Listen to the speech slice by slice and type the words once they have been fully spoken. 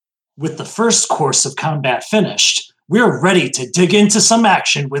With the first course of combat finished, we're ready to dig into some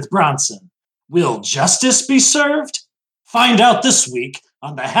action with Bronson. Will justice be served? Find out this week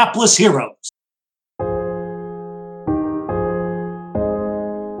on The Hapless Heroes.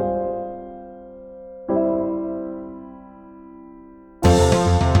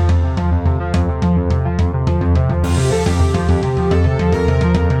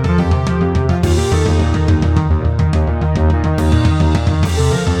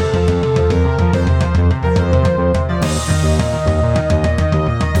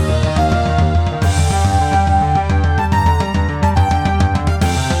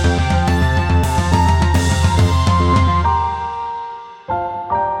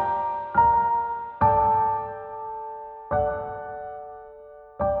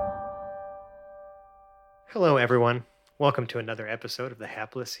 Hello, everyone. Welcome to another episode of the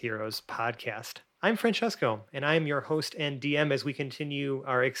Hapless Heroes podcast. I'm Francesco, and I'm your host and DM as we continue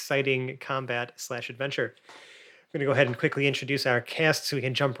our exciting combat/adventure. I'm going to go ahead and quickly introduce our cast so we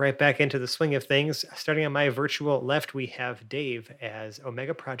can jump right back into the swing of things. Starting on my virtual left, we have Dave as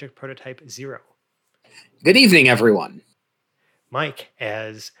Omega Project Prototype 0. Good evening, everyone. Mike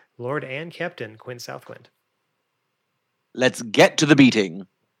as Lord and Captain Quinn Southwind. Let's get to the beating.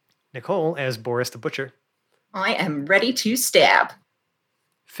 Nicole as Boris the Butcher. I am ready to stab.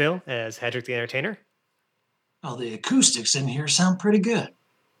 Phil as Hedrick the Entertainer. Oh, the acoustics in here sound pretty good.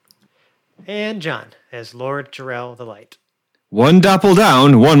 And John as Lord Jarrell the Light. One doppel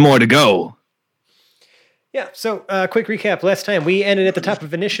down, one more to go. Yeah, so quick recap. Last time we ended at the top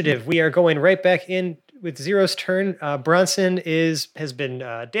of initiative. We are going right back in with Zero's turn. Bronson has been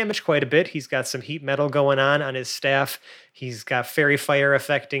damaged quite a bit. He's got some heat metal going on his staff. He's got fairy fire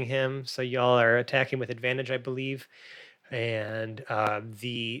affecting him, so y'all are attacking with advantage, I believe. And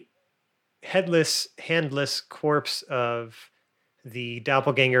the headless, handless corpse of the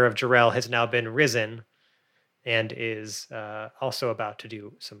doppelganger of Jarrell has now been risen and is also about to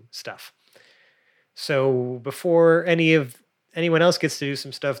do some stuff. So before anyone else gets to do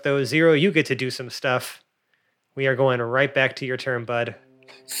some stuff, though, Zero, you get to do some stuff. We are going right back to your turn, bud.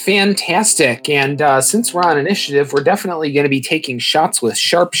 Fantastic. And since we're on initiative, we're definitely going to be taking shots with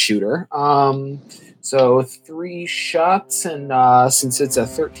Sharpshooter. So 3 shots, and since it's a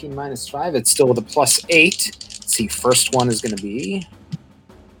 13 minus 5, it's still with a plus 8. Let's see, first one is going to be...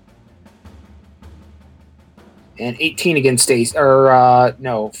 And 18 against AC,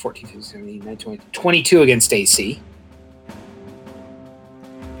 14, 15, 17, 19, 20, 22 against AC.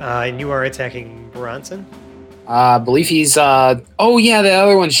 And you are attacking Bronson? I believe he's, the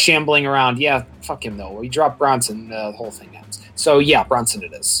other one's shambling around. Yeah, fuck him, though. We drop Bronson, the whole thing ends. So, yeah, Bronson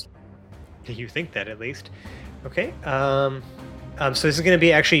it is. You think that, at least. Okay. So this is going to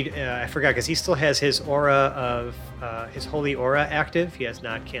be actually, I forgot, because he still has his aura of, his holy aura active. He has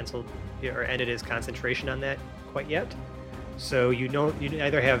not canceled or ended his concentration on that quite yet. So you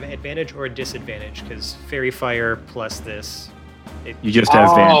either have advantage or disadvantage, because fairy fire plus this... You just have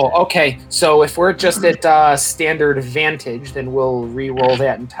advantage. Oh, okay. So if we're just at standard advantage, then we'll re-roll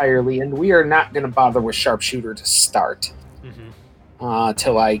that entirely, and we are not going to bother with Sharpshooter to start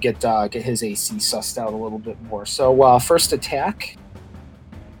till I get his AC sussed out a little bit more. So first attack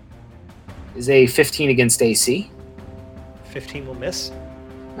is a 15 against AC. 15 will miss.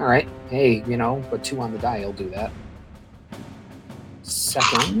 All right. Hey, but 2 on the die will do that.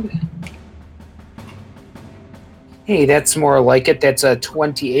 Second. Hey, that's more like it. That's a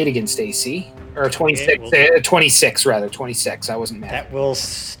 28 against AC. Or 26. 26, rather. 26. I wasn't mad. That will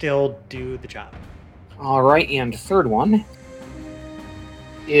still do the job. All right. And third one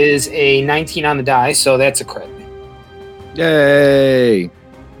is a 19 on the die, so that's a crit. Yay!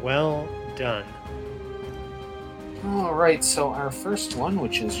 Well done. All right. So our first one,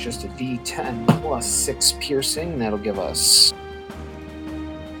 which is just a D10 plus 6 piercing, that'll give us...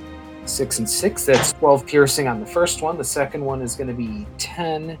 6 and 6, that's 12 piercing on the first one. The second one is going to be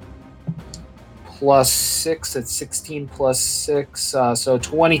 10 plus 6, that's 16 plus 6, so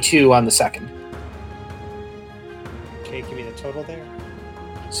 22 on the second. Okay, give me the total there.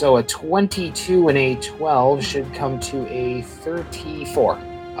 So a 22 and a 12 should come to a 34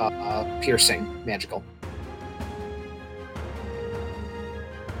 piercing, magical.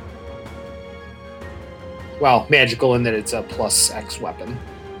 Well, magical in that it's a plus X weapon.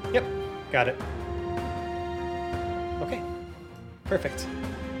 Yep, got it. Okay, perfect.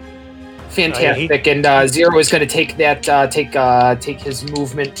 Fantastic, and Zero is going to take that, take his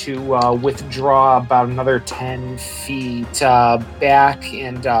movement to withdraw about another 10 feet back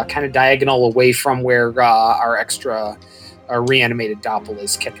and kind of diagonal away from where our extra reanimated Doppel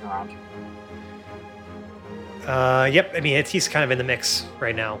is kicking around. Yep. I mean, he's kind of in the mix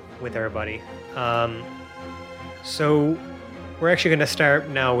right now with everybody. So we're actually going to start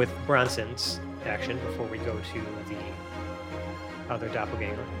now with Bronson's action before we go to the other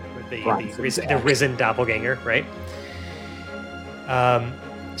doppelganger, the risen doppelganger, right?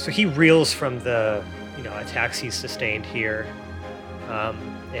 So he reels from the attacks he's sustained here,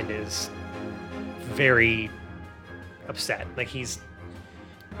 and is very upset. Like he's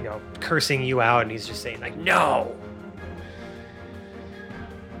cursing you out, and he's just saying like, no,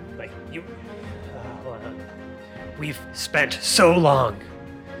 like you. Hold on. We've spent so long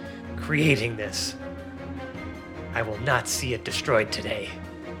creating this. I will not see it destroyed today.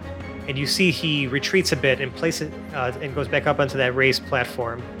 And you see he retreats a bit and places and goes back up onto that raised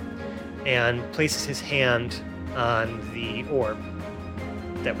platform and places his hand on the orb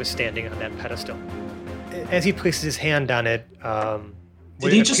that was standing on that pedestal. As he places his hand on it,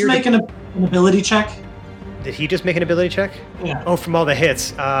 did he just make an ability check? Did he just make an ability check? Yeah. Oh, from all the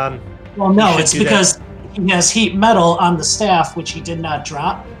hits. Well, no, it's because he has heat metal on the staff, which he did not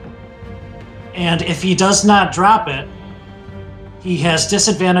drop. And if he does not drop it, he has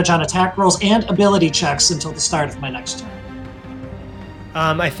disadvantage on attack rolls and ability checks until the start of my next turn.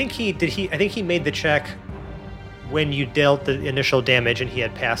 I think he made the check when you dealt the initial damage and he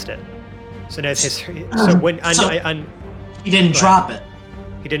had passed it. So that's his. So when he didn't drop it.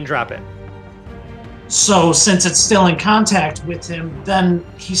 He didn't drop it. So since it's still in contact with him, then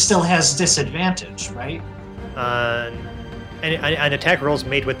he still has disadvantage, right? And attack rolls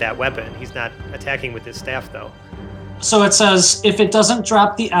made with that weapon. He's not attacking with his staff, though. So it says, if it doesn't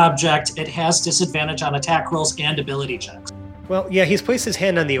drop the object, it has disadvantage on attack rolls and ability checks. Well, yeah, he's placed his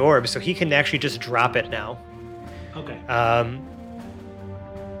hand on the orb, so he can actually just drop it now. Okay.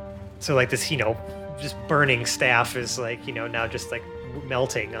 So like this, just burning staff is like, now just like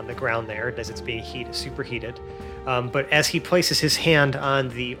melting on the ground there as it's being superheated. But as he places his hand on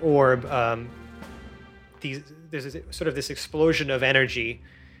the orb, there's sort of this explosion of energy,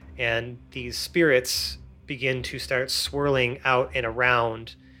 and these spirits begin to start swirling out and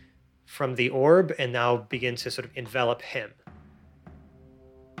around from the orb and now begin to sort of envelop him.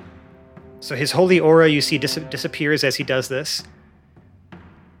 So his holy aura, you see, disappears as he does this.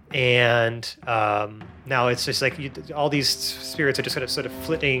 And now it's just like all these spirits are just sort of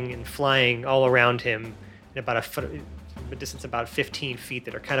flitting and flying all around him in about a distance about 15 feet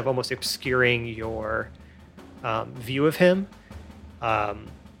that are kind of almost obscuring your view of him.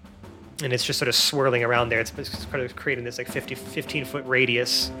 And it's just sort of swirling around there. It's kind of creating this like 15-foot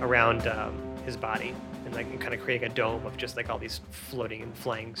radius around his body, and like kind of creating a dome of just like all these floating and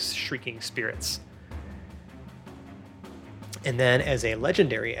flying, shrieking spirits. And then as a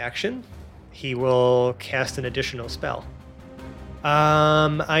legendary action, he will cast an additional spell.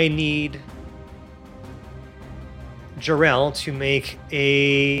 I need Jarrell to make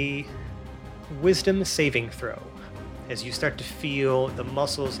a wisdom saving throw as you start to feel the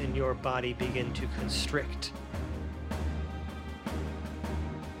muscles in your body begin to constrict.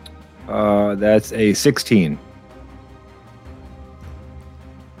 That's a 16.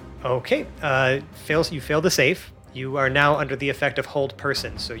 Okay, you fail the save. You are now under the effect of hold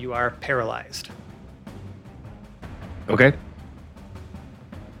person, so you are paralyzed. Okay.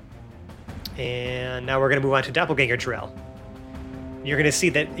 And now we're going to move on to Doppelganger Jarrell. You're going to see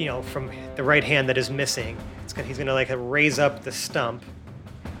that, from the right hand that is missing, he's going to like raise up the stump,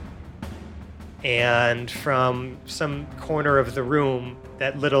 and from some corner of the room,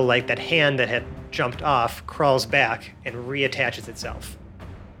 that little that hand that had jumped off crawls back and reattaches itself.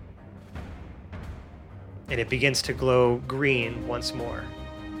 And it begins to glow green once more.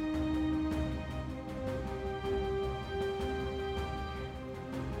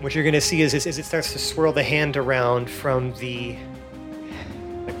 What you're going to see is it starts to swirl the hand around from the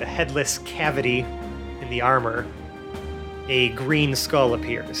headless cavity in the armor, a green skull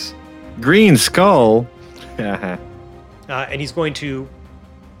appears. Green skull? And he's going to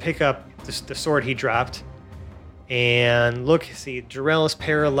pick up the sword he dropped and look. See, Jarrell is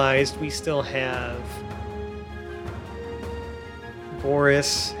paralyzed. We still have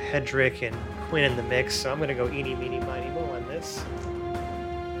Boris, Hedrick, and Quinn in the mix, so I'm going to go eeny, meeny, miny, mo on this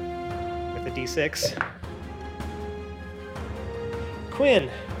with a d6. Quinn,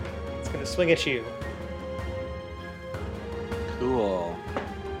 it's going to swing at you. Cool.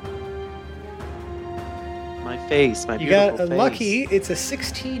 My face, my You beautiful got a face. lucky, it's a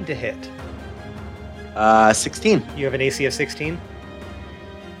 16 to hit. 16. You have an AC of 16?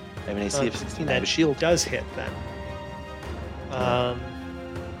 I have an AC of 16. I have a shield. Does hit then.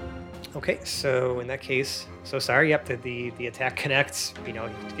 Okay, so in that case, the attack connects. He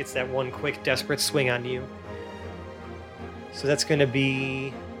gets that one quick, desperate swing on you. So that's going to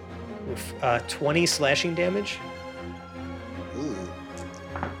be 20 slashing damage. Ooh.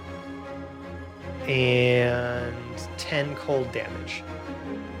 And 10 cold damage.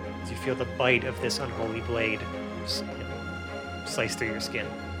 As you feel the bite of this unholy blade slice through your skin.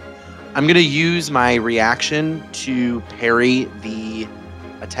 I'm gonna use my reaction to parry the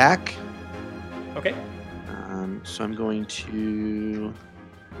attack. Okay. So I'm going to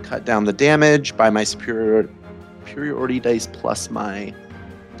cut down the damage by my superiority dice plus my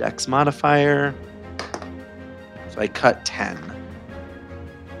dex modifier. So I cut 10.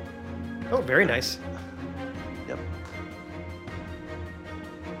 Oh, very nice. Yep.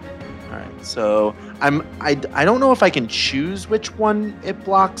 All right. So I don't know if I can choose which one it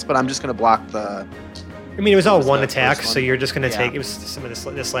blocks, but I'm just gonna block the. I mean, it was all What was one that attack, first so one? you're just going to Yeah. take... It was some of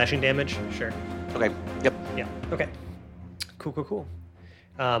the slashing damage? Sure. Okay. Yep. Yeah, okay. Cool.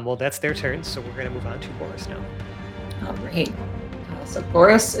 Well, that's their turn, so we're going to move on to Boris now. All right. So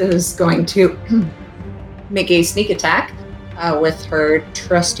Boris is going to make a sneak attack with her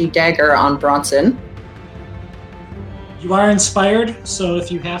trusty dagger on Bronson. You are inspired, so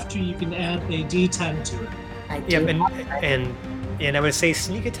if you have to, you can add a D10 to it. I do Yep, and I would say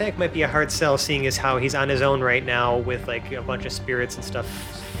sneak attack might be a hard sell, seeing as how he's on his own right now with like a bunch of spirits and stuff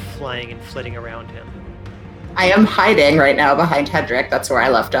flying and flitting around him. I am hiding right now behind Hedrick. That's where I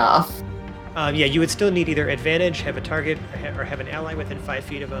left off. Yeah, you would still need either advantage, have a target, or have an ally within 5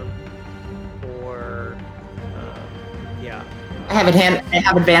 feet of him, or yeah. I have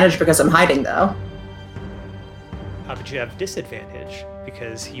advantage because I'm hiding, though. But you have disadvantage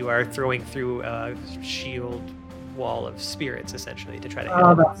because you are throwing through a shield wall of spirits essentially to try to hit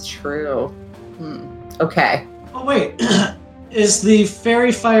Oh, him. that's true. Okay. Oh wait, is the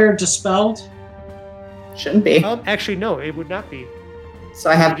fairy fire dispelled? Shouldn't be. Actually, no, it would not be. So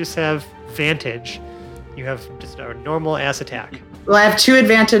I You have. just have vantage. You have just a normal ass attack. Well, I have 2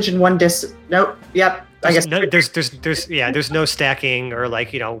 advantage and 1 dis. Nope. Yep. I guess. There's no stacking or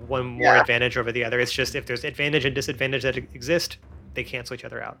like one more Yeah. advantage over the other. It's just if there's advantage and disadvantage that exist, they cancel each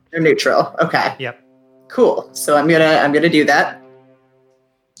other out. They're neutral. Okay. Yep. Cool. So I'm gonna do that.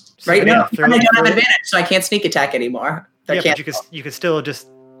 So Right yeah, now, throw- I don't have throw- advantage, so I can't sneak attack anymore. I Yeah, can't. but you could still just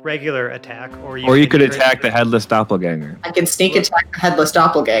regular attack, or you Or you could can- attack the headless doppelganger. I can sneak attack the headless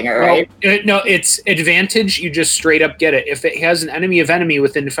doppelganger, Well, right? no, it's advantage. You just straight up get it. If it has an enemy of enemy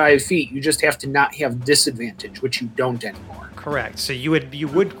within 5 feet, you just have to not have disadvantage, which you don't anymore. Correct. So you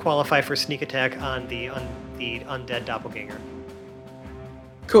would qualify for sneak attack on the undead doppelganger.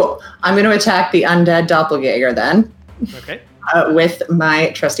 Cool. I'm going to attack the undead doppelganger then Okay, with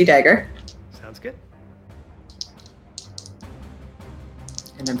my trusty dagger. sounds good.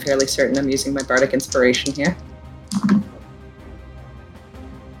 And I'm fairly certain I'm using my bardic inspiration here.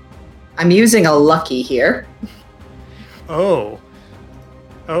 I'm using a lucky here. Oh,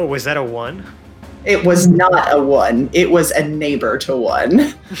 was that a 1? It was not a 1. It was a neighbor to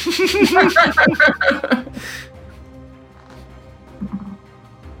 1.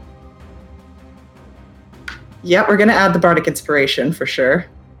 Yep, we're going to add the bardic inspiration for sure.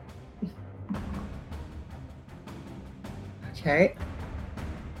 Okay.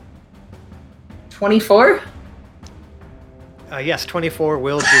 24? Yes, 24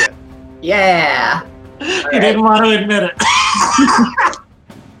 will do it. Yeah. You didn't want to admit it.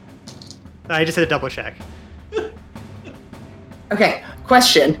 I just had a double check. Okay,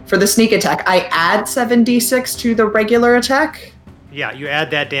 question. For the sneak attack, I add 7d6 to the regular attack? Yeah, you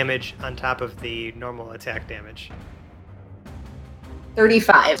add that damage on top of the normal attack damage.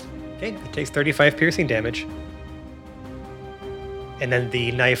 35. Okay, it takes 35 piercing damage. And then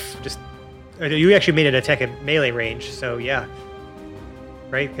the knife you actually made an attack at melee range, so yeah.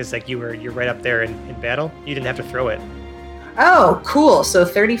 Right? Because like you're right up there in battle. You didn't have to throw it. Oh, cool. So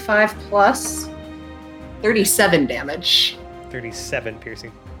 35 plus 37 damage. 37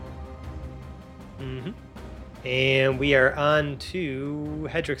 piercing. Mm-hmm. And we are on to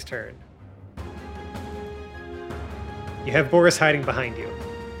Hedrick's turn. You have Boris hiding behind you.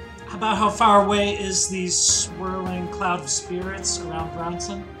 About how far away is the swirling cloud of spirits around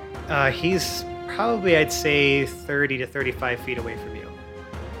Bronson? He's probably, I'd say, 30 to 35 feet away from you.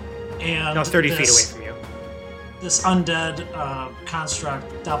 And No, 30 feet away from you. This undead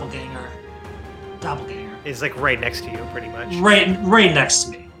construct doppelganger Is like right next to you, pretty much. right next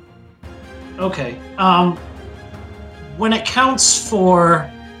to me. Okay. When it counts for,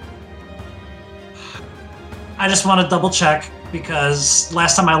 I just want to double check because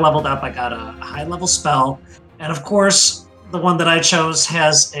last time I leveled up, I got a high level spell, and of course, the one that I chose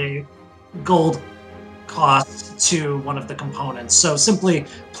has a gold cost to one of the components. So simply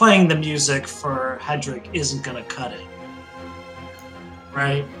playing the music for Hedrick isn't going to cut it.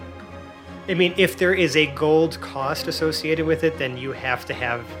 right? I mean, if there is a gold cost associated with it, then you have to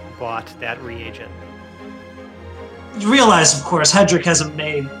have bought that reagent. You realize, of course, Hedrick hasn't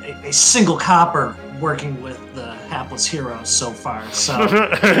made a single copper working with the hapless heroes so far. So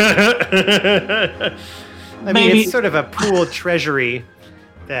I mean, it's sort of a pooled treasury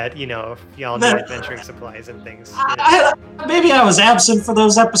that, y'all know adventuring supplies and things. Maybe I was absent for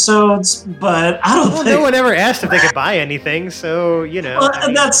those episodes, but I don't think... no one ever asked if they could buy anything, so, Well,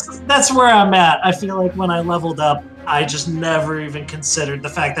 that's where I'm at. I feel like when I leveled up, I just never even considered the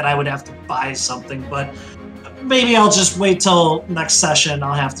fact that I would have to buy something, but maybe I'll just wait till next session.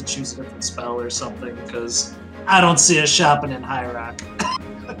 I'll have to choose a different spell or something, because I don't see us shopping in High Rock.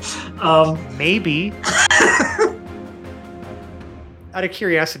 Maybe. Out of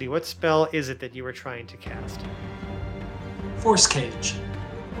curiosity, what spell is it that you were trying to cast? Force Cage.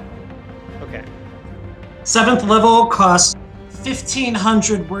 Okay. 7th level costs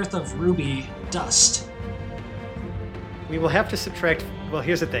 1,500 worth of ruby dust. We will have to subtract... Well,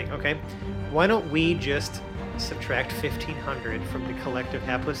 here's the thing, okay? Why don't we just subtract 1,500 from the collective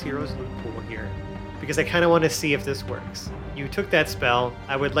Hapless Heroes loot pool here? Because I kind of want to see if this works. You took that spell.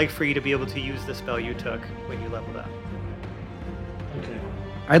 I would like for you to be able to use the spell you took when you leveled up. Okay.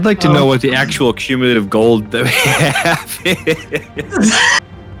 I'd like to know what the actual cumulative gold that we have is.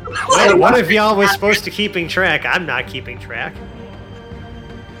 Well, one of y'all was supposed to keeping track. I'm not keeping track.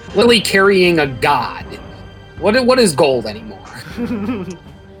 Lily carrying a god. What is gold anymore?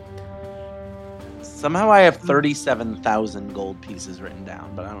 Somehow I have 37,000 gold pieces written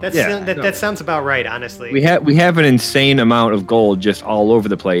down, but I don't know. That sounds about right, honestly. We have an insane amount of gold just all over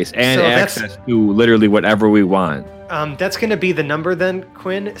the place, and So access to literally whatever we want. That's going to be the number then,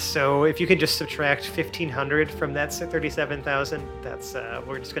 Quinn. So if you could just subtract 1,500 from that 37,000, that's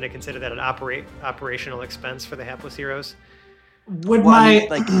we're just going to consider that an operational expense for the Hapless Heroes.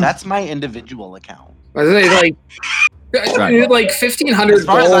 That's my individual account. Like 1,500 As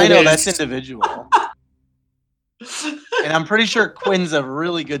far as I know, gold that's is- individual. And I'm pretty sure Quinn's a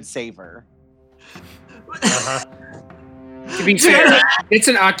really good saver. Uh-huh. To be fair, it's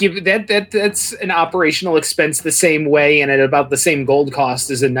that's an operational expense the same way and at about the same gold cost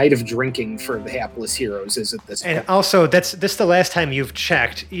as a night of drinking for the Hapless Heroes is at this point. And also, this is the last time you've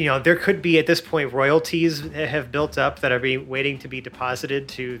checked. There could be at this point royalties that have built up that are waiting to be deposited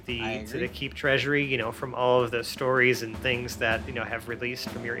to the Keep Treasury. From all of the stories and things that have released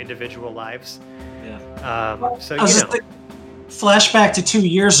from your individual lives. Yeah. So flashback to 2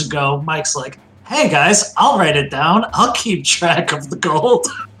 years ago. Mike's like, "Hey guys, I'll write it down. I'll keep track of the gold."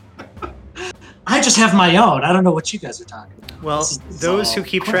 I just have my own. I don't know what you guys are talking about. Well, those who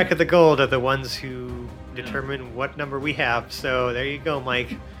keep track of the gold are the ones who determine what number we have. So there you go,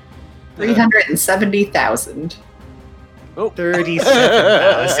 Mike. 370,000.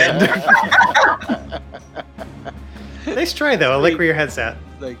 37,000. Nice try, though. I like where your head's at.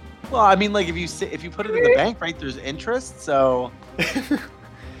 If you put it in the bank, right? There's interest, so.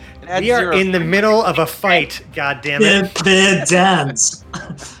 We are in the middle of a fight, goddammit. Dance.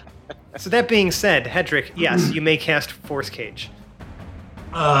 So that being said, Hedrick, yes, you may cast Force Cage.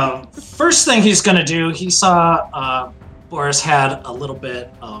 First thing he's going to do, he saw Boris had a little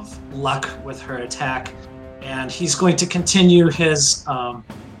bit of luck with her attack, and he's going to continue his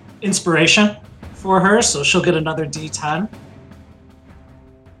inspiration for her, so she'll get another D10.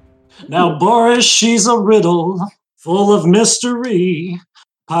 Now, Boris, she's a riddle full of mystery.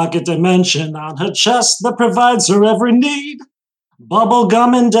 Pocket dimension on her chest that provides her every need. Bubble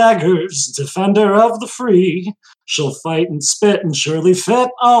gum and daggers, defender of the free. She'll fight and spit and surely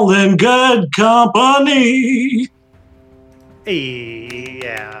fit, all in good company.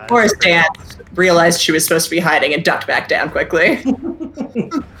 Yeah. Boris Dan realized she was supposed to be hiding and ducked back down quickly.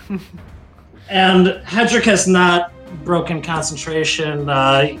 And Hedrick has not broken concentration.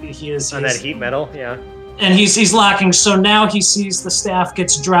 He is on that heat metal, yeah. And he's locking, so now he sees the staff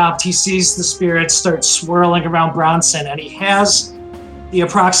gets dropped, he sees the spirits start swirling around Bronson, and he has the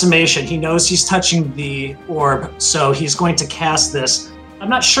approximation. He knows he's touching the orb, so he's going to cast this. I'm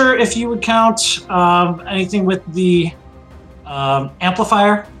not sure if you would count anything with the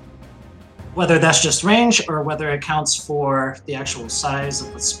amplifier, whether that's just range or whether it counts for the actual size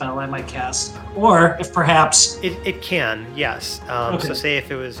of the spell I might cast, or if perhaps... It can, yes. Okay. So say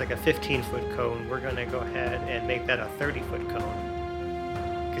if it was like a 15-foot cone, we're going to go ahead and make that a 30-foot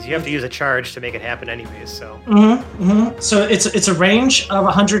cone. Because you have to use a charge to make it happen anyways, so... So it's a range of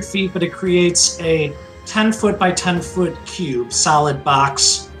 100 feet, but it creates a 10-foot by 10-foot cube, solid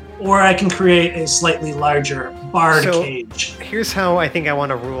box, or I can create a slightly larger barred So- cage. Here's how I think I want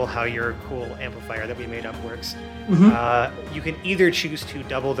to rule how your cool amplifier that we made up works. Mhm. You can either choose to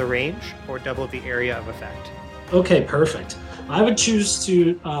double the range or double the area of effect. Okay, perfect. I would choose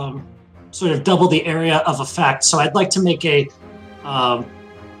to sort of double the area of effect. So I'd like to make a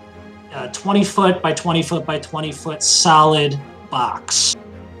 20 foot by 20 foot by 20 foot solid box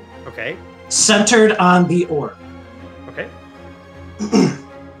Okay. centered on the orb. Okay.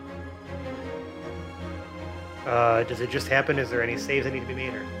 Does it just happen? Is there any saves that need to be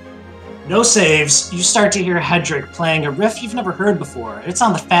made? Or? No saves. You start to hear Hedrick playing a riff you've never heard before. It's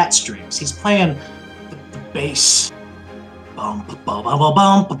on the fat strings. He's playing the bass. Bum, bum, bum, bum,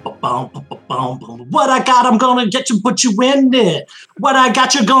 bum, bum, bum, bum, bum, bum. What I got, I'm gonna get you, put you in it. What I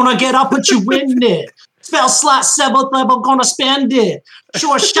got, you're gonna get, I'll put you in it. Spell slot 7th level, gonna spend it.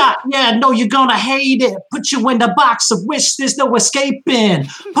 Short shot, yeah, no, you're gonna hate it. Put you in the box of wish, there's no escaping.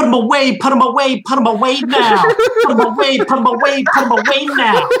 Put them away, put them away, put them away now. Put them away, put them away, put them away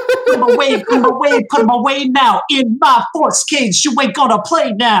now. Put them away, put them away, put them away now. In my force cage, you ain't gonna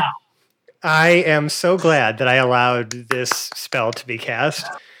play now. I am so glad that I allowed this spell to be cast.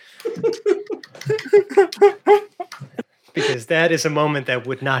 Because that is a moment that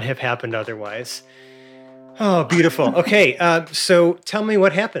would not have happened otherwise. Oh, beautiful. Okay, so tell me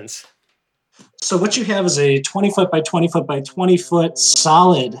what happens. So what you have is a 20 foot by 20 foot by 20 foot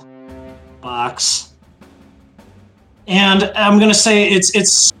solid box. And I'm going to say it's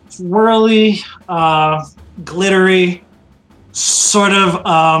swirly, glittery, sort of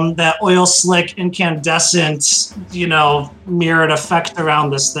that oil slick incandescent, mirrored effect around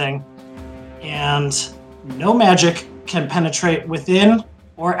this thing. And no magic can penetrate within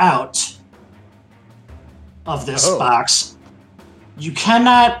or out of this box. You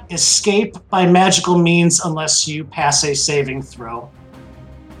cannot escape by magical means unless you pass a saving throw.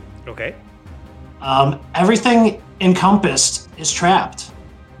 Okay. Everything encompassed is trapped.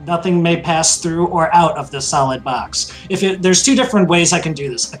 Nothing may pass through or out of the solid box. There's two different ways I can do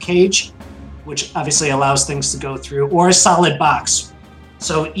this. A cage, which obviously allows things to go through, or a solid box.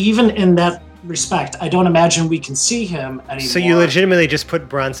 So even in that respect, I don't imagine we can see him anymore. So you legitimately just put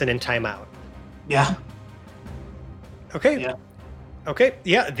Bronson in timeout. Yeah. Okay. Yeah. Okay.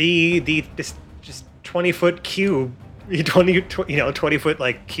 Yeah. This just 20-foot cube, 20 foot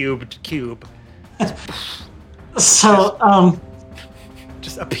like cube, So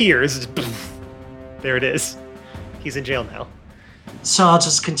just appears. There it is. He's in jail now. So I'll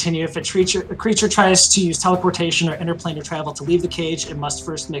just continue. If a creature tries to use teleportation or interplanar travel to leave the cage, it must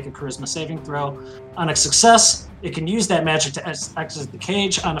first make a charisma saving throw. On a success, it can use that magic to exit the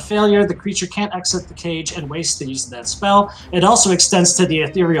cage. On a failure, the creature can't exit the cage and waste the use of that spell. It also extends to the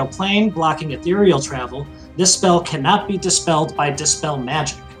ethereal plane, blocking ethereal travel. This spell cannot be dispelled by dispel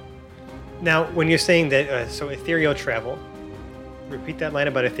magic. Now, when you're saying that, so ethereal travel, repeat that line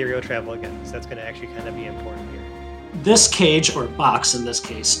about ethereal travel again, because that's going to actually kind of be important here. This cage, or box in this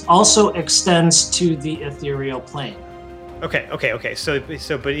case, also extends to the ethereal plane. Okay. So,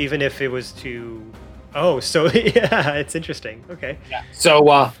 but even if it was to, yeah, it's interesting. Okay. Yeah. So,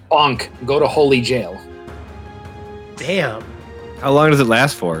 Bonk, go to holy jail. Damn. How long does it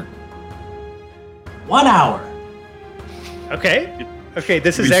last for? 1 hour. Okay.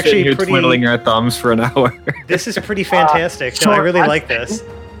 This is We're actually sitting here pretty. twiddling our thumbs for an hour. This is pretty fantastic. No, I short really rest. like this.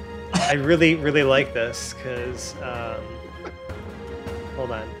 I really like this because.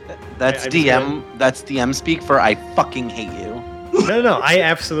 Hold on. That's I just DM. That's DM speak for I fucking hate you. No. I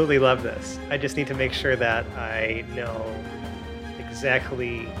absolutely love this. I just need to make sure that I know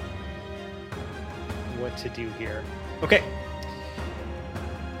exactly what to do here. Okay.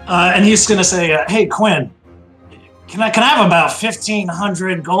 And he's going to say, hey, Quinn, can I have about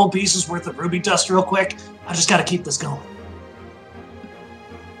 1,500 gold pieces worth of ruby dust real quick? I just got to keep this going.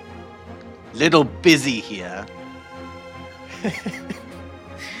 Little busy here.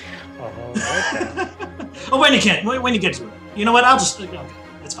 All right then. Oh, when you get to it. You know what? I'll just... Okay,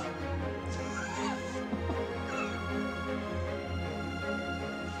 it's fine.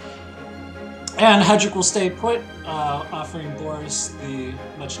 And Hedrick will stay put, offering Boris the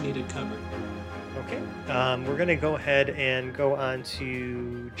much-needed cover. Okay. We're going to go ahead and go on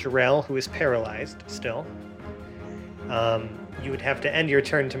to Jarrell, who is paralyzed still. You would have to end your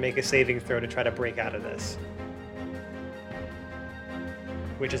turn to make a saving throw to try to break out of this.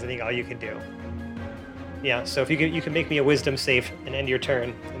 Which is, I think, all you can do. Yeah, so if you can make me a wisdom save and end your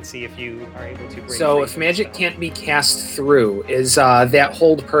turn and see if you are able to break. So if magic can't be cast through, is that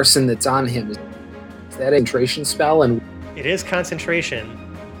hold person that's on him, is that a concentration spell? And it is concentration.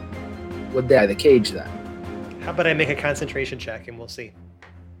 would that be the cage then? How about I make a concentration check and we'll see.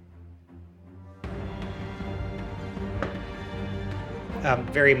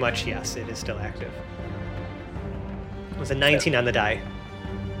 Very much, yes. It is still active. It was a 19 on the die.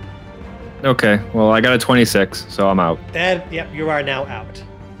 Okay, well, I got a 26, so I'm out. Yep, you are now out.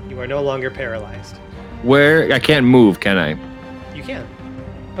 You are no longer paralyzed. Where? I can't move, can I? You can.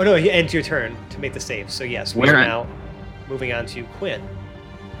 Oh no, it ends your turn to make the save. So yes, we are now moving on to Quinn.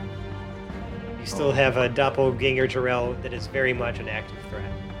 You still have a doppelganger Jarrell that is very much an active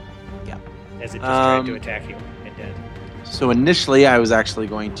threat. Yeah. As it just tried to attack you and dead. So initially, I was actually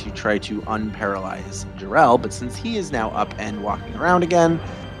going to try to unparalyze Jarrell, but since he is now up and walking around again,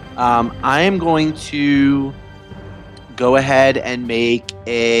 I am going to go ahead and make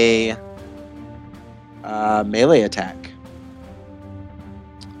a melee attack.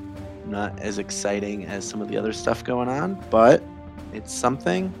 Not as exciting as some of the other stuff going on, but it's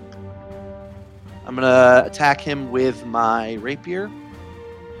something. I'm going to attack him with my rapier.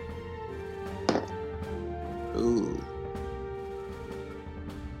 Ooh.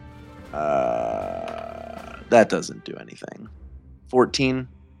 That doesn't do anything. 14,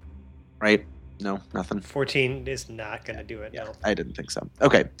 right? No, nothing. 14 is not going to do it, no. I didn't think so.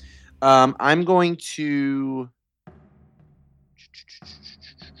 Okay. I'm going to...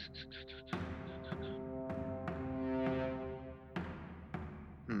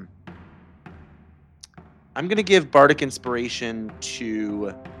 I'm going to give Bardic Inspiration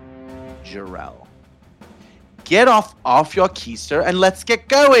to Jarrell. Get off your keister and let's get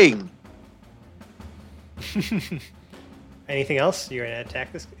going! Anything else? You're going to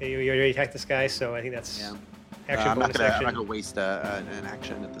attack this? You already attacked this guy, so I think that's action I'm bonus action. I'm not going to waste an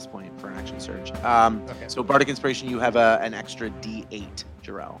action at this point for an action surge. Okay. So Bardic Inspiration, you have an extra D8,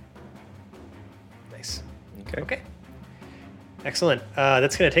 Jarrell. Nice. Okay. Excellent.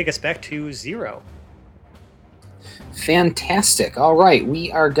 That's going to take us back to 0. Fantastic. All right,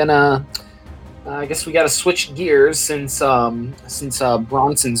 we are gonna. I guess we got to switch gears since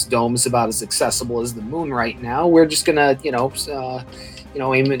Bronson's dome is about as accessible as the moon right now. We're just gonna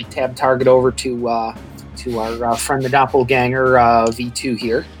aim and tab target over to our friend the doppelganger V2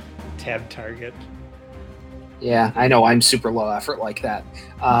 here. Tab target. Yeah, I know. I'm super low effort like that.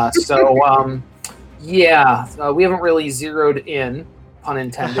 We haven't really zeroed in, pun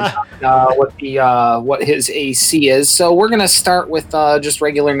intended, what his AC is. So we're gonna start with just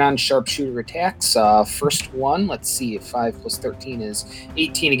regular non-sharpshooter attacks. First one, let's see if 5 plus 13 is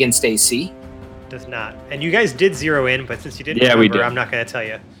 18 against AC. Does not. And you guys did zero in, but since you didn't we remember, did. I'm not gonna tell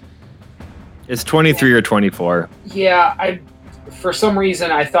you. It's 23 or 24. Yeah, for some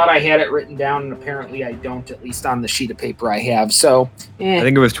reason I thought I had it written down, and apparently I don't, at least on the sheet of paper I have. So I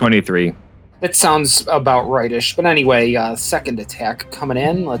think it was 23. That sounds about rightish. But anyway, second attack coming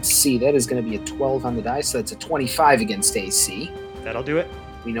in. Let's see. That is going to be a 12 on the die, so that's a 25 against AC. That'll do it.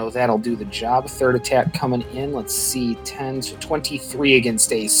 We know that'll do the job. Third attack coming in. Let's see. 10, so 23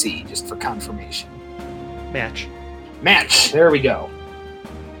 against AC, just for confirmation. Match. There we go.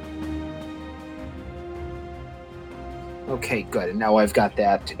 Okay, good. And now I've got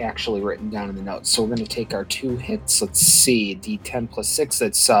that actually written down in the notes. So we're going to take our 2 hits. Let's see. D10 plus 6.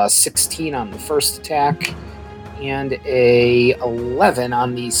 That's 16 on the first attack. And a 11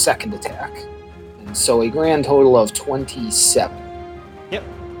 on the second attack. And so a grand total of 27. Yep.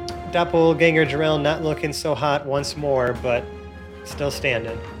 Doppelganger Jarrell not looking so hot once more, but still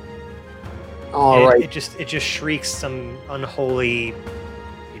standing. All right. It just shrieks some unholy,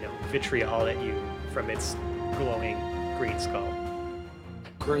 vitriol at you from its glowing green skull.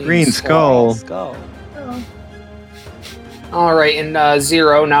 Green skull. Oh. All right, and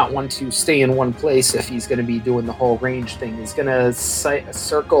Zero, not one to stay in one place if he's going to be doing the whole range thing. He's going to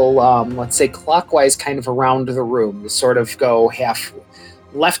circle, let's say, clockwise kind of around the room. Sort of go half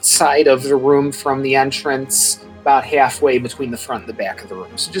left side of the room from the entrance, about halfway between the front and the back of the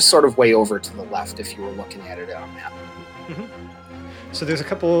room. So just sort of way over to the left if you were looking at it on a map. Mm-hmm. So there's a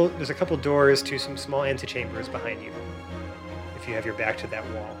couple doors to some small antechambers behind you, if you have your back to that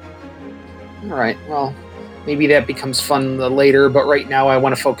wall. All right, well, maybe that becomes fun later, but right now I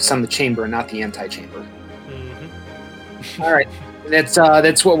want to focus on the chamber and not the antechamber. Mm-hmm. All right,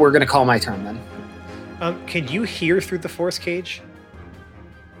 that's what we're going to call my turn then. Can you hear through the force cage,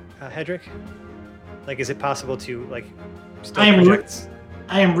 Hedrick? Like, is it possible to still project?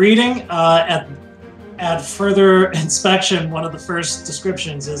 I am reading at further inspection. One of the first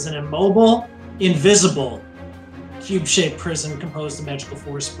descriptions is an immobile, invisible, cube-shaped prison composed of magical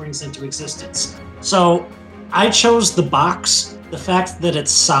force springs into existence. So I chose the box. The fact that it's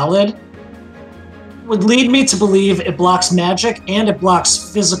solid would lead me to believe it blocks magic and it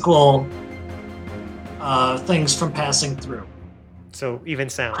blocks physical things from passing through. So even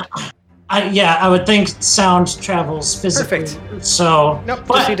sound. I would think sound travels physically. Perfect. So, Nope,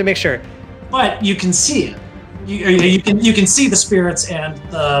 just need to make sure. But you can see it. You can see the spirits and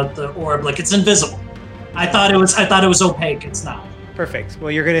the orb, like it's invisible. I thought it was opaque. It's not. Perfect.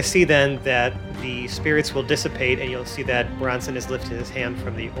 Well, you're going to see then that the spirits will dissipate, and you'll see that Bronson has lifted his hand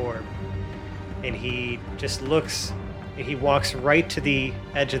from the orb, and he just looks, and he walks right to the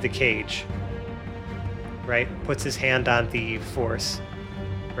edge of the cage. Right, puts his hand on the force,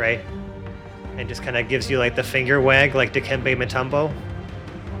 right, and just kind of gives you like the finger wag, like Dikembe Mutombo.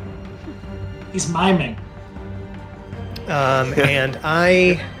 He's miming. And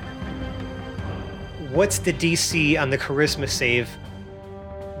what's the DC on the charisma save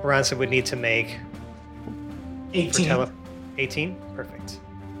Bronson would need to make? 18. 18? Perfect.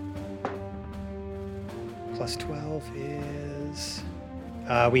 Plus 12 is...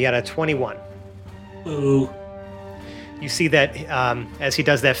 we got a 21. Ooh. You see that as he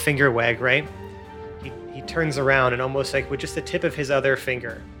does that finger wag, right? He turns around and almost like with just the tip of his other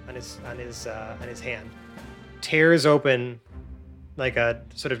finger on his hand, tears open like a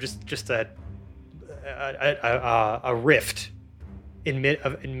sort of just a rift in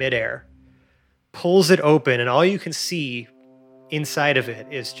midair, pulls it open, and all you can see inside of it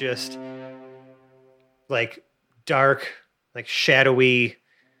is just like dark, like shadowy,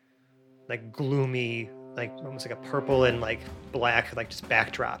 like gloomy, like almost like a purple and like black, like just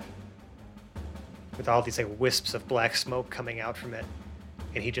backdrop with all these like wisps of black smoke coming out from it,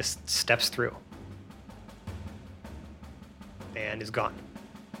 and he just steps through and is gone.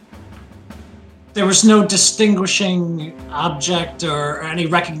 There was no distinguishing object or any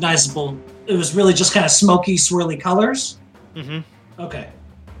recognizable. It was really just kind of smoky, swirly colors. Mm-hmm. Okay.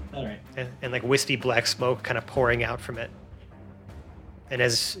 All right. And like wispy black smoke kind of pouring out from it. And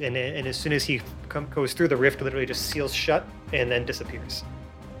as soon as he goes through, the rift literally just seals shut and then disappears.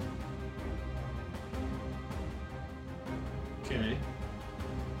 Okay.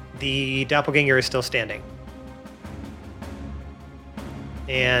 The doppelganger is still standing.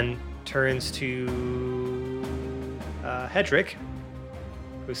 And turns to Hedrick,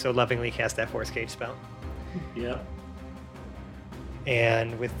 who so lovingly cast that Force Cage spell. Yep.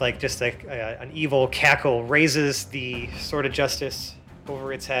 And with like just like an evil cackle, raises the Sword of Justice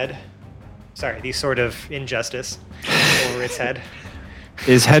over its head. Sorry, the Sword of Injustice over its head.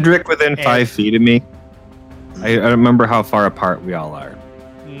 Is Hedrick within 5 feet of me? I don't remember how far apart we all are.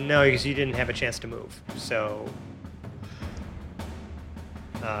 No, because you didn't have a chance to move. So,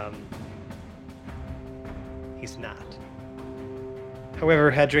 he's not.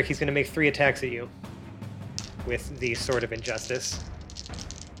 However, Hedrick, he's going to make 3 attacks at you with the Sword of Injustice.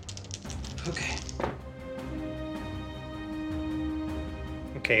 Okay.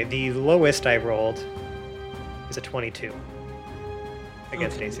 Okay, the lowest I rolled is a 22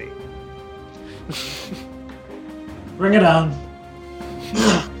 against AC. Bring it on.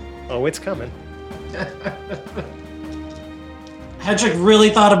 Oh, it's coming. Hedrick really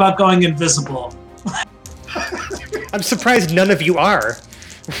thought about going invisible. I'm surprised none of you are.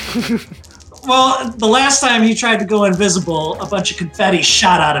 Well, the last time he tried to go invisible, a bunch of confetti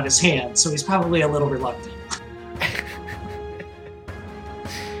shot out of his hand, so he's probably a little reluctant.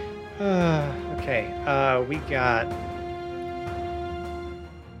 Okay, we got...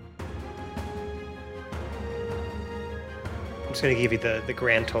 I'm just going to give you the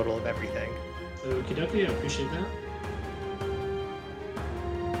grand total of everything. Okie dokie, I appreciate that.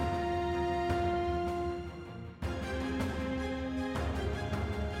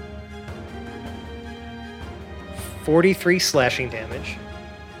 $43 slashing damage.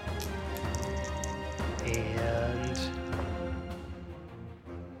 And...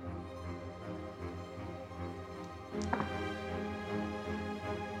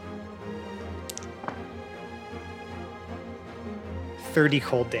 $30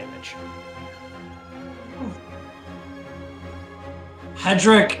 cold damage.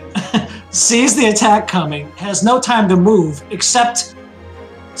 Hedrick sees the attack coming, has no time to move except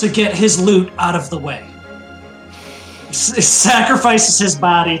to get his loot out of the way. Sacrifices his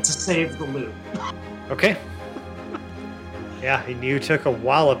body to save the loot. Okay. Yeah, you took a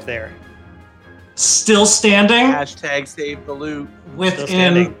wallop there. Still standing. Hashtag save the loot.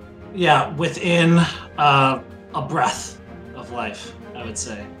 Within a breath of life, I would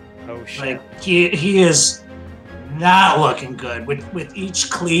say. Oh shit. Like he is not looking good. With each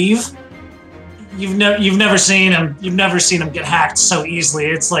cleave, you've never seen him get hacked so easily.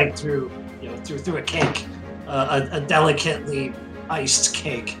 It's like through a cake. A delicately iced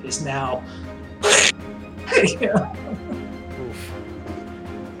cake is now. Yeah. Oof.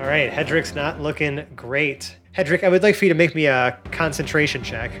 All right, Hedrick's not looking great. Hedrick, I would like for you to make me a concentration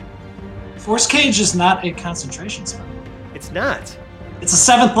check. Force Cage is not a concentration spell. It's not. It's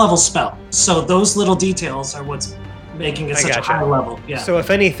a 7th level spell, so those little details are what's making it such a high level. Yeah. So if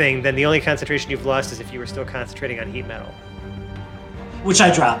anything, then the only concentration you've lost is if you were still concentrating on heat metal. Which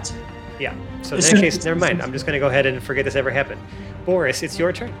I dropped. Yeah. So in that case, never mind. I'm just going to go ahead and forget this ever happened. Boris, it's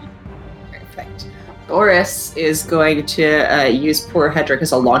your turn. Perfect. Boris is going to use poor Hedrick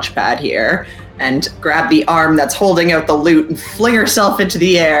as a launch pad here and grab the arm that's holding out the loot and fling herself into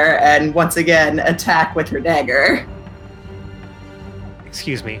the air and once again attack with her dagger.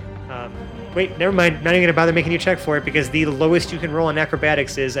 Excuse me. Wait, never mind. Not even going to bother making you check for it because the lowest you can roll in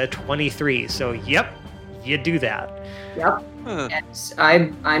acrobatics is a 23. So, yep, you do that. Yep. Huh.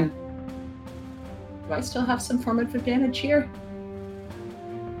 And I'm. Do I still have some form of advantage here?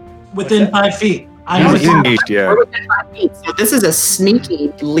 Within 5 feet. You're engaged, yeah. We're within 5 feet, so this is a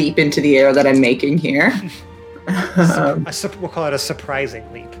sneaky leap into the air that I'm making here. We'll call it a surprising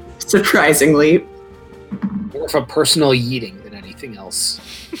leap. Surprising leap. More of a personal yeeting than anything else.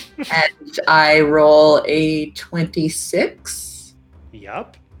 And I roll a 26.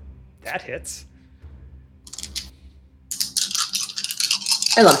 Yup. That hits.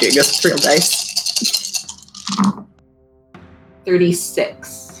 I love doing this with real dice.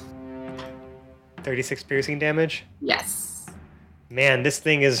 36. 36 piercing damage. Yes. Man, this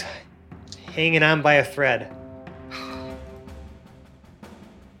thing is hanging on by a thread.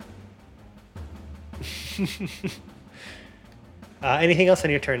 Anything else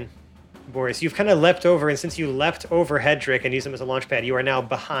on your turn, Boris? You've kind of leapt over, and since you leapt over Hedrick and used him as a launch pad, you are now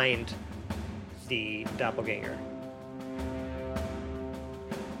behind the doppelganger.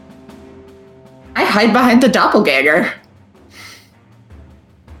 I hide behind the doppelganger.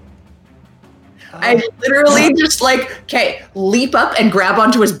 I literally just leap up and grab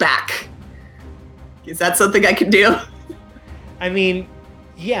onto his back. Is that something I can do? I mean,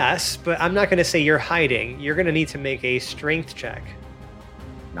 yes, but I'm not going to say you're hiding. You're going to need to make a strength check.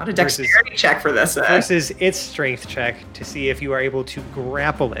 Not a dexterity check for this. Versus its strength check to see if you are able to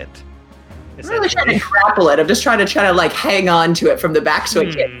grapple it. I'm not really trying to grapple it. I'm just trying to hang on to it from the back so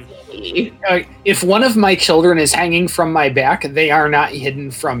it can't see me. If one of my children is hanging from my back, they are not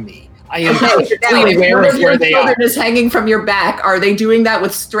hidden from me. I am perfectly aware of where they are. If one of your children is hanging from your back, are they doing that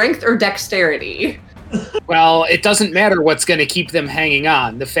with strength or dexterity? Well, it doesn't matter what's going to keep them hanging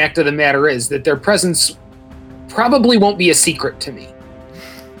on. The fact of the matter is that their presence probably won't be a secret to me.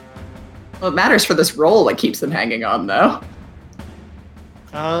 Well, it matters for this roll that keeps them hanging on, though.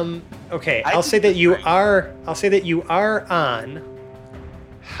 Okay, I'll say that you are on.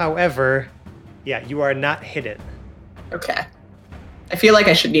 However, yeah, you are not hidden. Okay. I feel like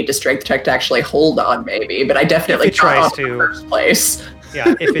I should need to strength check to actually hold on, maybe, but I definitely tries to in the first place.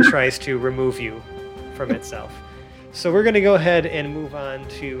 Yeah, if it tries to remove you from itself. So we're going to go ahead and move on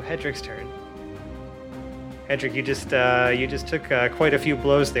to Hedrick's turn. Hedrick, you just took quite a few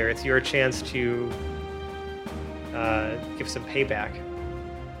blows there. It's your chance to give some payback.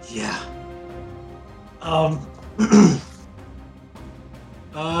 Yeah.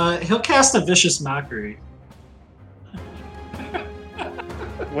 He'll cast a Vicious Mockery.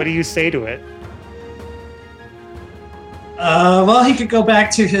 What do you say to it? Well, he could go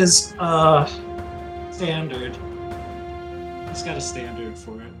back to his standard. He's got a standard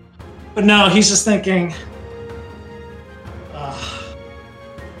for it. But no, he's just thinking,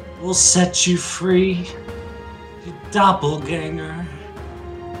 we'll set you free, you doppelganger.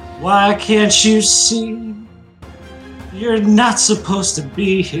 Why can't you see? You're not supposed to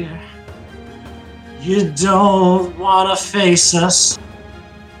be here. You don't want to face us,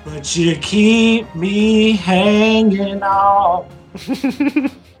 but you keep me hanging on.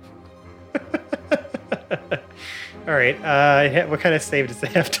 All right. What kind of save does it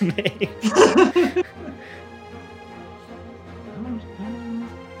have to make?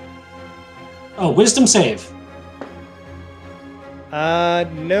 Oh, wisdom save.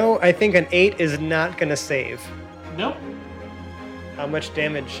 No, I think an 8 is not going to save. Nope. How much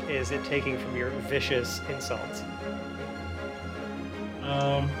damage is it taking from your vicious insults?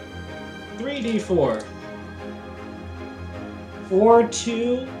 3d4. 4,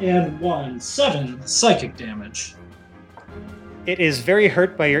 2, and 1. 7 psychic damage. It is very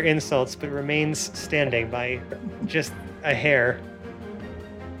hurt by your insults, but remains standing by just a hair.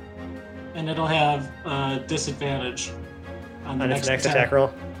 And it'll have disadvantage on its next attack roll?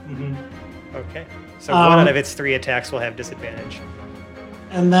 Mm-hmm. Okay. So one out of its 3 attacks will have disadvantage.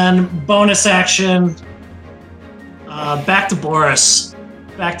 And then bonus action, back to Boris.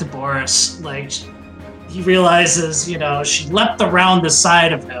 Like, he realizes, she leapt around the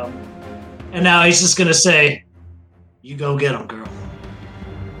side of him. And now he's just going to say, you go get him, girl.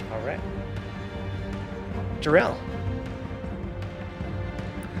 All right. Jarrell.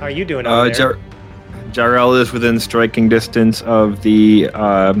 How are you doing over there? Jarrell is within striking distance of the.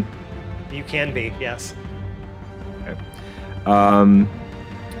 You can be, yes. Okay.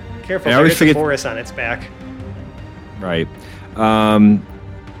 Careful, there's a Boris on its back. Right.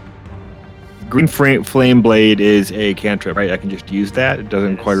 Green Flame Blade is a cantrip, right? I can just use that. It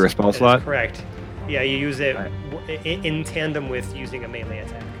doesn't require a spell slot. Correct. Yeah, you use it in tandem with using a melee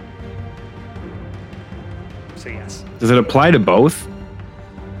attack. So yes. Does it apply to both?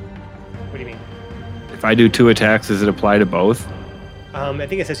 What do you mean? If I do 2 attacks, does it apply to both? I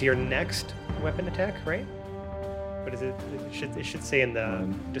think it says your next weapon attack, right? What is it? It should say in the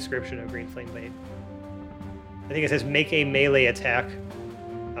description of Green Flame Blade. I think it says make a melee attack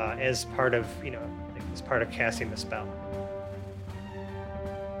as part of as part of casting the spell.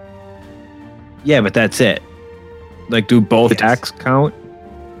 Yeah, but that's it. Like, do both attacks count?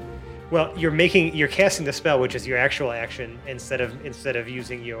 Well, you're casting the spell, which is your actual action, instead of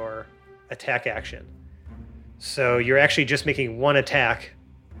using your attack action. So you're actually just making one attack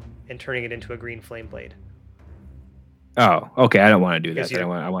and turning it into a Green Flame Blade. Oh, okay. I don't want to do that.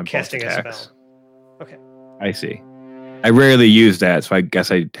 I want casting both a attacks. spell. Okay. I see. I rarely use that, so I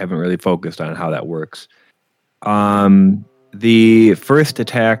guess I haven't really focused on how that works. The first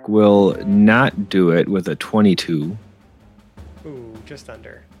attack will not do it with a 22. Ooh, just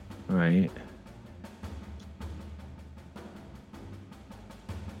under. Right.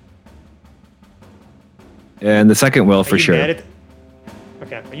 And the second will for sure.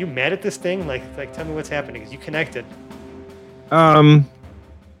 Okay. Are you mad at this thing? Like, tell me what's happening. Because you connected. I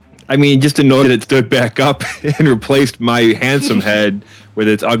mean, just to know that it stood back up and replaced my handsome head with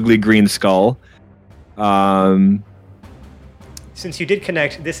its ugly green skull. Since you did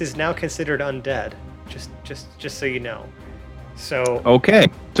connect, this is now considered undead. Just so you know. So okay.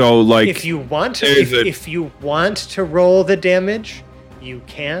 So like, if you want to roll the damage, you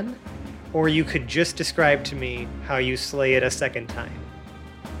can, or you could just describe to me how you slay it a second time.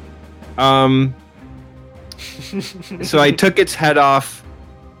 So I took its head off,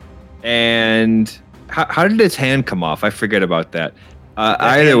 and how did its hand come off? I forget about that.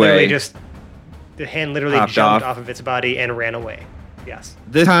 Either way, the hand literally jumped off of its body and ran away. Yes.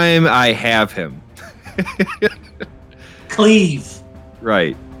 This time I have him. Cleave.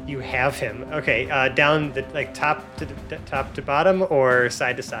 Right. You have him. Okay. Down the top to bottom or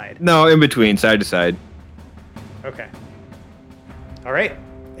side to side? No, in between, side to side. Okay. All right.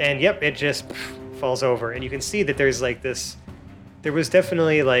 And yep, it just falls over, and you can see that there's like this. There was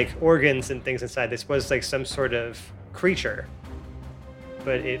definitely like organs and things inside. This was like some sort of creature,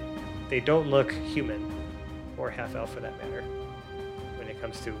 but they don't look human or half elf for that matter when it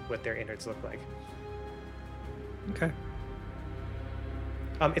comes to what their innards look like. Okay.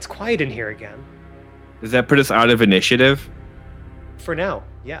 It's quiet in here again. Does that put us out of initiative? For now,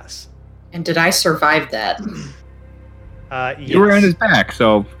 yes. And did I survive that? Yes. You were on his back,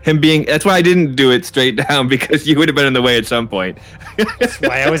 so that's why I didn't do it straight down, because you would have been in the way at some point. That's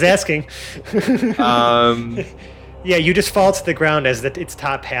why I was asking. Yeah, you just fall to the ground as its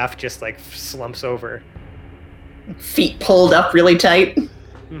top half just like slumps over. Feet pulled up really tight.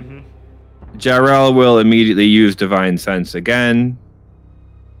 Mm-hmm. Jarrell will immediately use Divine Sense again.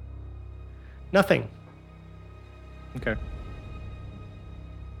 Nothing. Okay.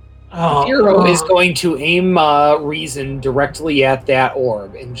 Hero is going to aim Reason directly at that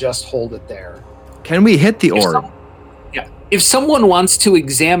orb and just hold it there. Can we hit the orb? If someone wants to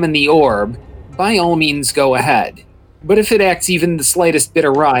examine the orb, by all means go ahead. But if it acts even the slightest bit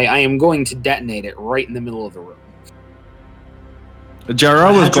awry, I am going to detonate it right in the middle of the room.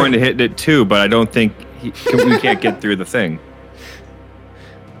 Jarrell was going to hit it too, but I don't think we can't get through the thing.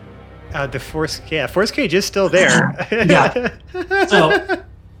 The force cage is still there. Yeah. So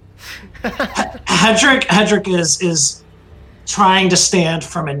Hedrick is trying to stand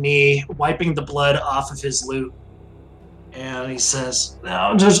from a knee, wiping the blood off of his loot, and he says,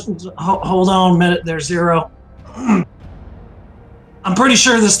 "No, just hold on a minute there, Zero. I'm pretty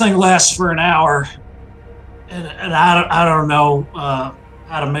sure this thing lasts for an hour, and I don't know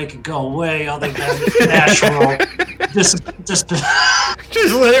how to make it go away other than natural. Just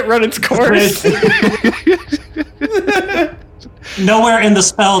let it run its course." Nowhere in the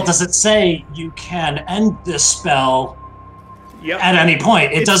spell does it say you can end this spell at any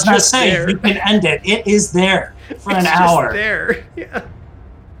point. It does not say you can end it. It is there for an hour. Just there. Yeah.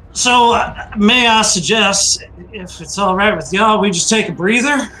 So may I suggest, if it's all right with y'all, we just take a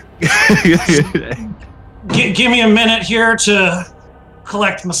breather? Give me a minute here to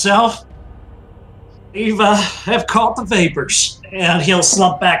collect myself. I've caught the vapors. And he'll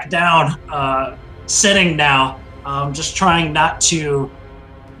slump back down sitting now, just trying not to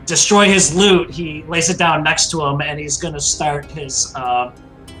destroy his loot. He lays it down next to him, and he's going to start his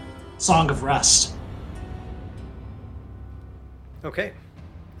Song of Rest. Okay.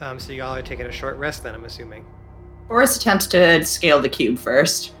 So y'all are taking a short rest then, I'm assuming. Boris attempts to scale the cube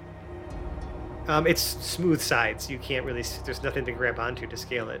first. It's smooth sides. You can't really, there's nothing to grab onto to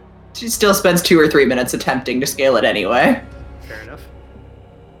scale it. She still spends 2 or 3 minutes attempting to scale it anyway. Fair enough.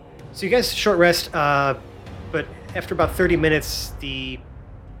 So you guys short rest, but after about 30 minutes, the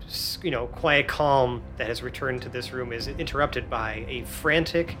quiet calm that has returned to this room is interrupted by a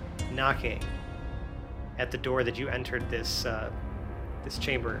frantic knocking at the door that you entered this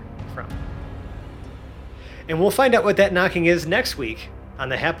chamber from. And we'll find out what that knocking is next week on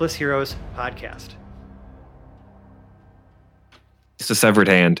the Hapless Heroes podcast. It's a severed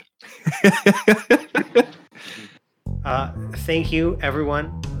hand. Thank you,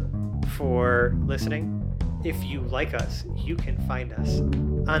 everyone, for listening. If you like us, you can find us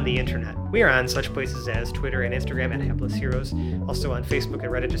on the internet. We are on such places as Twitter and Instagram at Hapless Heroes. Also on Facebook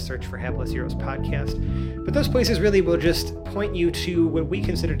and Reddit, just search for Hapless Heroes Podcast. But those places really will just point you to what we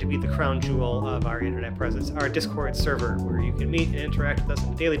consider to be the crown jewel of our internet presence, our Discord server, where you can meet and interact with us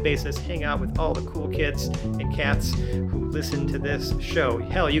on a daily basis, hang out with all the cool kids and cats who listen to this show.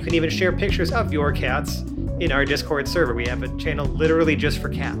 Hell, you can even share pictures of your cats in our Discord server. We have a channel literally just for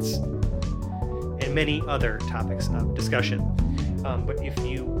cats. And many other topics of discussion. But if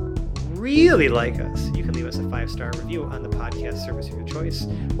you really like us, you can leave us a 5-star review on the podcast service of your choice,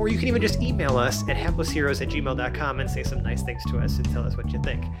 or you can even just email us at haplessheroes@gmail.com and say some nice things to us and tell us what you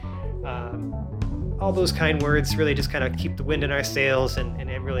think. All those kind words really just kind of keep the wind in our sails and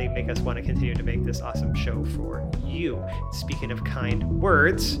really make us want to continue to make this awesome show for you. Speaking of kind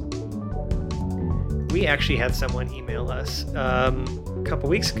words, we actually had someone email us a couple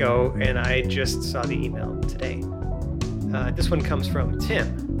weeks ago, and I just saw the email today. This one comes from Tim,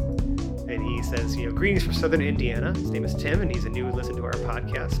 and he says, greetings from Southern Indiana. His name is Tim, and he's a new listener to our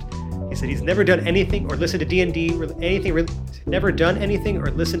podcast. He said he's never done anything or listened to D&D, never done anything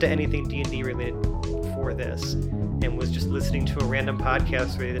or listened to anything D&D related before this, and was just listening to a random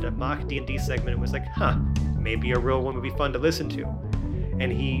podcast where they did a mock D&D segment and was like, maybe a real one would be fun to listen to.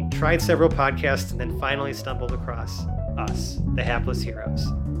 And he tried several podcasts and then finally stumbled across us, the Hapless Heroes.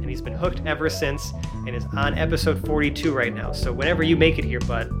 And he's been hooked ever since and is on episode 42 right now. So whenever you make it here,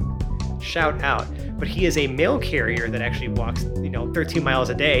 bud, shout out. But he is a mail carrier that actually walks, 13 miles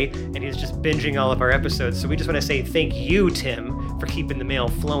a day, and he's just binging all of our episodes. So we just want to say thank you, Tim, for keeping the mail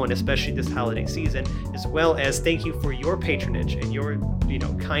flowing, especially this holiday season, as well as thank you for your patronage and your,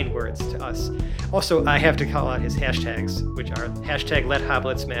 kind words to us. Also, I have to call out his hashtags, which are hashtag Let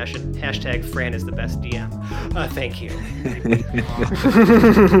Hoblet Smash and hashtag Fran is the best DM. Thank you.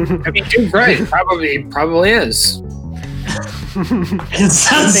 I mean, dude, right? Probably is.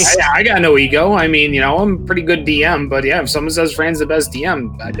 I got no ego. I mean, I'm a pretty good DM, but yeah, if someone says Fran's the best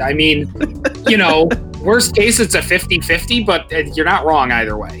DM, I mean, worst case, it's a 50-50, but you're not wrong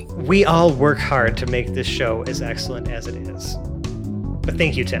either way. We all work hard to make this show as excellent as it is. But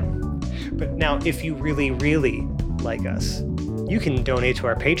thank you, Tim. But now, if you really, really like us, you can donate to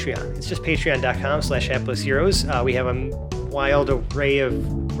our Patreon. It's just patreon.com/haplessheroes. We have a wild array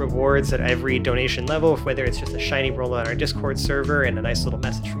of rewards at every donation level, whether it's just a shiny roll on our Discord server and a nice little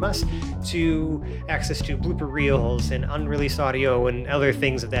message from us, to access to blooper reels and unreleased audio and other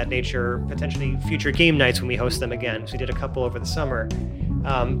things of that nature, potentially future game nights when we host them again. So we did a couple over the summer.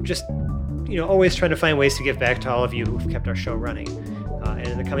 Always trying to find ways to give back to all of you who've kept our show running. And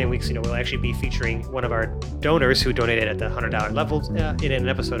in the coming weeks, we'll actually be featuring one of our donors who donated at the $100 level in an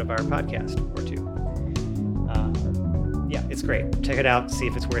episode of our podcast or two. Yeah, it's great. Check it out. See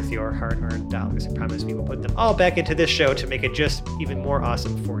if it's worth your hard-earned dollars. I promise we will put them all back into this show to make it just even more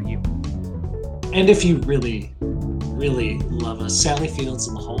awesome for you. And if you really, really love us, Sally Fields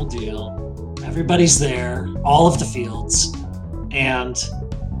and the whole deal, everybody's there, all of the fields, and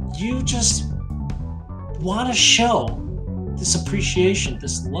you just want to show this appreciation,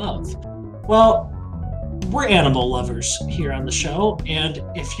 this love. Well, we're animal lovers here on the show, and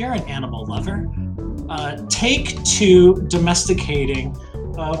if you're an animal lover, take to domesticating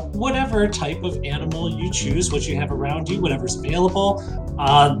whatever type of animal you choose, what you have around you, whatever's available,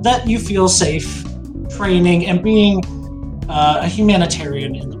 that you feel safe training and being a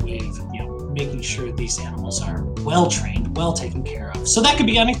humanitarian in the way of making sure these animals are well trained, well taken care of. So that could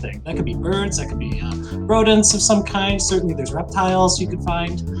be anything. That could be birds, that could be rodents of some kind. Certainly there's reptiles you could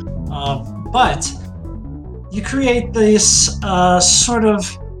find. But you create this sort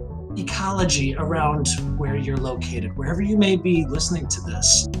of ecology around where you're located, wherever you may be listening to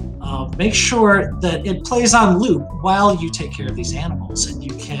this. Make sure that it plays on loop while you take care of these animals, and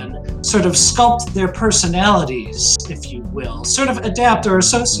you can sort of sculpt their personalities, if you will, sort of adapt or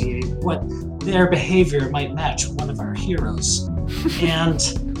associate what their behavior might match one of our heroes, and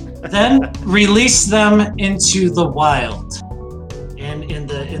then release them into the wild, and in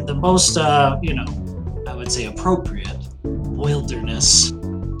the most I would say appropriate wilderness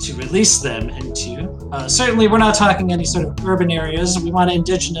to release them into. Certainly, we're not talking any sort of urban areas. We want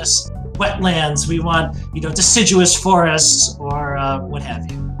indigenous wetlands. We want, deciduous forests or what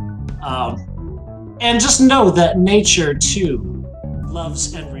have you. And just know that nature, too,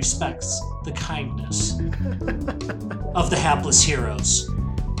 loves and respects the kindness of the hapless heroes.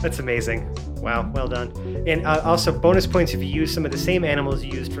 That's amazing. Wow, well done. And also, bonus points if you use some of the same animals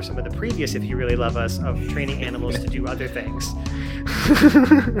you used for some of the previous If You Really Love Us of training animals to do other things.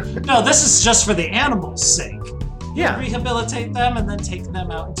 No, this is just for the animals' sake. Yeah. Rehabilitate them and then take them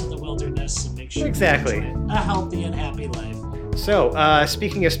out into the wilderness and make sure Exactly. they enjoy a healthy and happy life. So,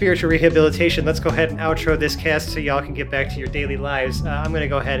 speaking of spiritual rehabilitation, let's go ahead and outro this cast so y'all can get back to your daily lives. I'm going to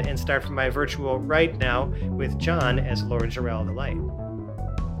go ahead and start from my virtual right now with John as Lord Jarrell the Light.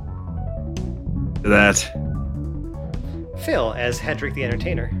 That. Phil as Hedrick the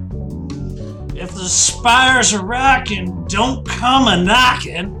Entertainer. If the spires are rocking, don't come a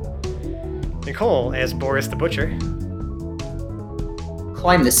knocking. Nicole as Boris the Butcher.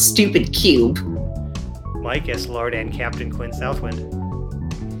 Climb the stupid cube. Mike as Lord and Captain Quinn Southwind.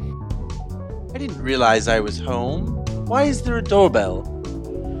 I didn't realize I was home. Why is there a doorbell?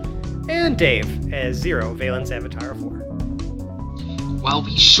 And Dave as Zero, Valen's Avatar 4. While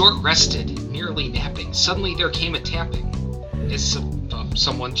we short-rested, nearly napping, suddenly there came a tapping. As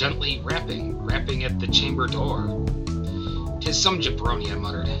someone gently rapping at the chamber door. 'Tis some jabroni, I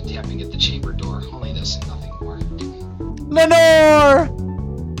muttered, tapping at the chamber door. Only this and nothing more. Lenore!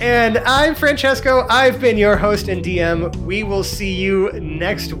 And I'm Francesco. I've been your host and DM. We will see you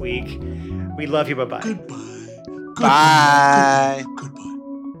next week. We love you. Bye-bye. Goodbye. Bye. Goodbye.